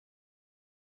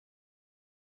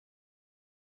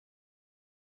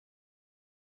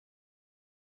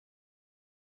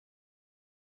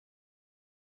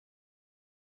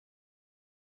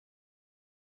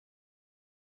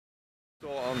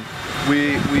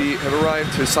We have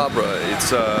arrived to Sabra.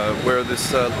 It's where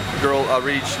this girl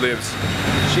Areej lives.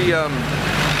 She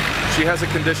has a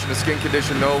condition, a skin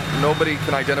condition. Nobody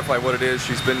can identify what it is.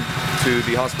 She's been to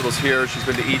the hospitals here. She's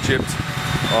been to Egypt.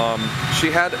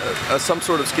 She had some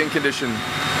sort of skin condition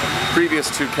previous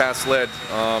to cast lead,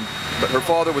 but her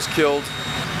father was killed.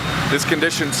 This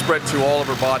condition spread to all of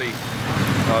her body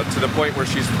to the point where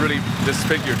she's really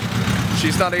disfigured.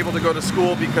 She's not able to go to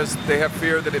school because they have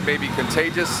fear that it may be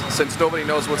contagious, since nobody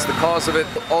knows what's the cause of it.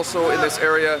 Also in this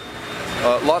area,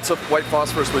 lots of white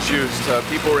phosphorus was used.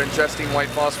 People were ingesting white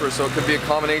phosphorus, so it could be a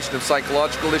combination of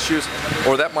psychological issues,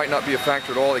 or that might not be a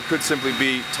factor at all. It could simply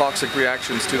be toxic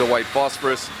reactions to the white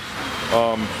phosphorus.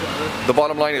 The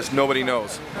bottom line is nobody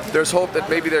knows. There's hope that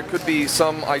maybe there could be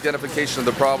some identification of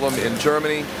the problem in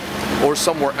Germany or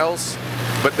somewhere else,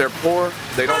 but they're poor,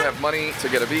 they don't have money to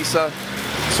get a visa,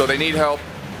 so they need help,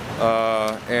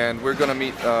 and we're going to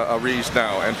meet Areej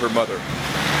now and her mother.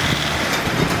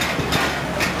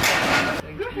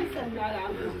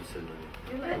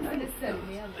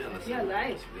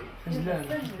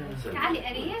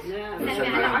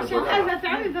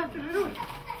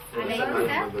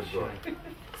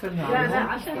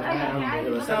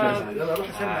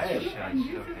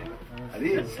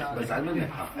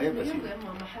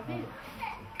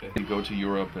 We go to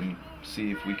Europe and see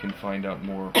if we can find out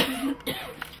more. Of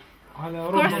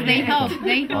course, they hope.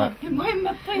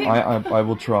 I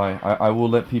will try. I will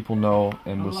let people know,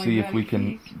 and we'll see if we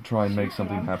can try and make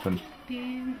something happen.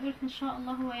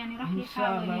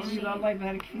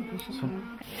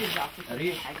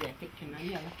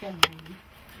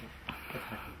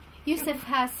 Yusuf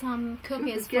has some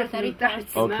cookies for the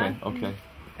reports. Okay, okay.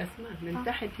 من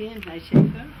تحت هين هاي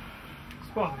شايفة؟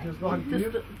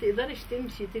 تقدرش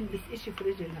تمشي تلبس إشي في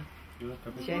رجلها.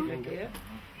 شايفة كيف؟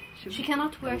 She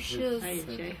cannot wear shoes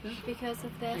because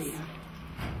of this.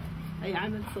 هي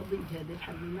عمل صديق هذه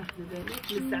الحبة ناخذ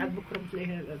ذلك لسه عاد بكرة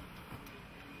بتلاقيها غد.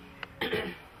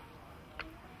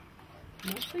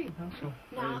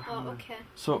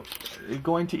 So,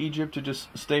 going to Egypt to just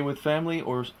stay with family,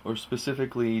 or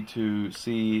specifically to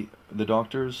see the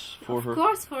doctors for her? Of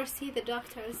course, for see the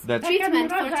doctors. That's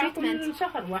treatment, for treatment.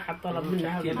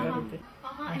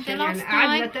 And the last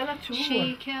time,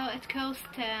 it cost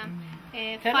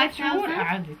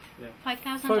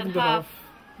 $5,500.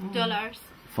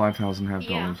 $5,500.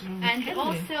 Yeah. And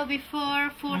also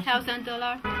before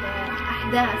 $4,000.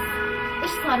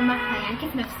 إيش صار معها يعني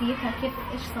كيف نفسيتها كيف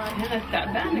إيش صار؟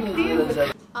 تعبانة كثير.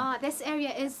 This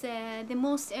area is the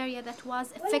most area that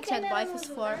was affected by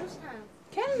phosphor.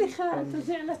 كان يخاف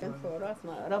رجعنا كان فوق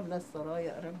راسنا قربنا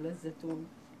السرايا قربنا الزيتون.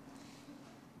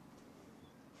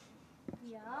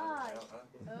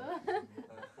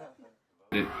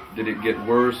 Did it get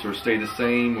worse or stay the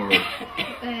same, or? It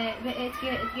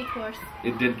get worse.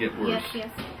 It did get worse. Yes,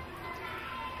 yes.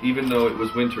 Even though it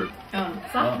was winter.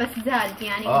 صح بس زاد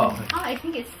يعني. I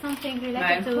think it's something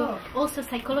related to also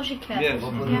psychological. Yes.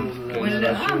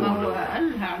 ولا ما هو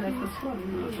قالها على الفوسفور.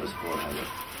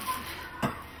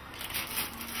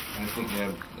 I think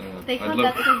yeah. They thought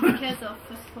that it was because of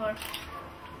phosphor.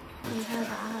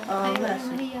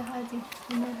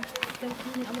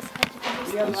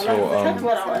 So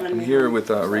I'm here with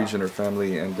Areej and her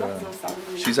family, and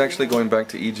she's actually going back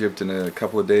to Egypt in a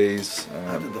couple of days.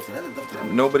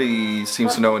 Nobody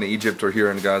seems to know in Egypt or here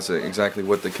in Gaza exactly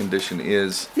what the condition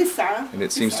is, and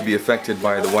it seems to be affected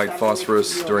by the white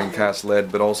phosphorus during cast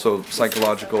lead, but also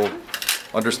psychological,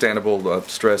 understandable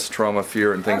stress, trauma,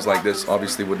 fear, and things like this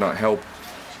obviously would not help.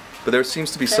 But there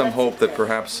seems to be some hope that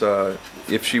perhaps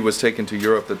if she was taken to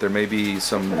Europe, that there may be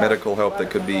some medical help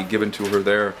that could be given to her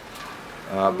there.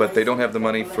 But they don't have the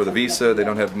money for the visa, they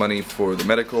don't have money for the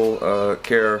medical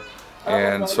care,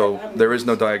 and so there is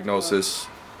no diagnosis.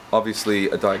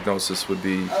 Obviously a diagnosis would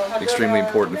be extremely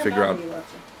important to figure out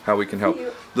how we can help.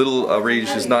 Little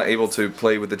Areej is not able to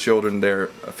play with the children. They're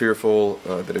fearful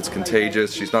that it's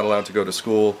contagious. She's not allowed to go to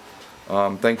school.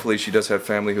 Thankfully she does have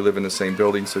family who live in the same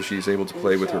building, so she's able to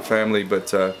play with her family, but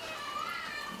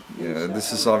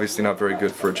this is obviously not very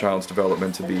good for a child's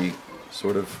development to be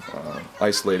sort of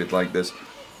isolated like this.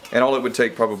 And all it would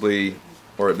take probably,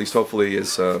 or at least hopefully,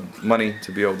 is money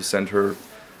to be able to send her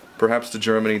perhaps to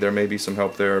Germany. There may be some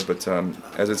help there, but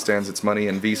as it stands, it's money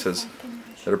and visas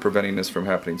that are preventing this from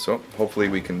happening, so hopefully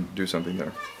we can do something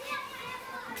there.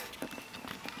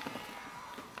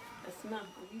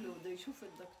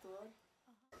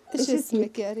 ايش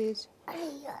اسمك يا أريج؟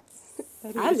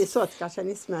 علي صوتك عشان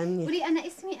يسمع مني. قولي أنا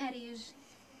اسمي أريج.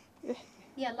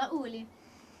 يلا قولي.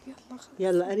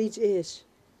 يلا أريج إيش؟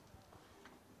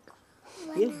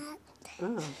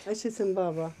 ايش اسم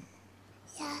بابا؟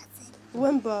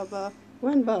 وين بابا؟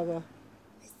 وين بابا؟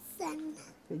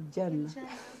 في الجنة.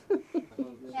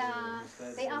 Yeah,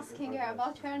 they asking her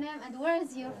about her name and where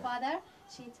is your father?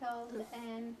 She told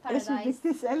in ايش بدك paradise.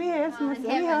 تسأليها؟ ايش in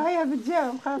اسأليها؟ heaven. هي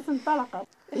بتجاوب خلاص انطلقت.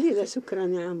 هي شكرا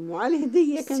يا عم وعلي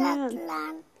هدية كمان.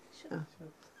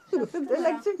 قلت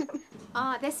لك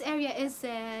شكرا. This area is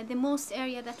the most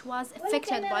area that was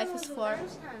affected by phosphor.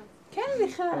 كان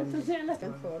يخاف توزع لك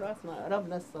راسنا قرب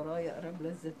للسرايا قرب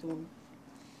للزيتون.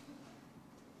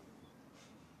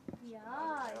 Yeah.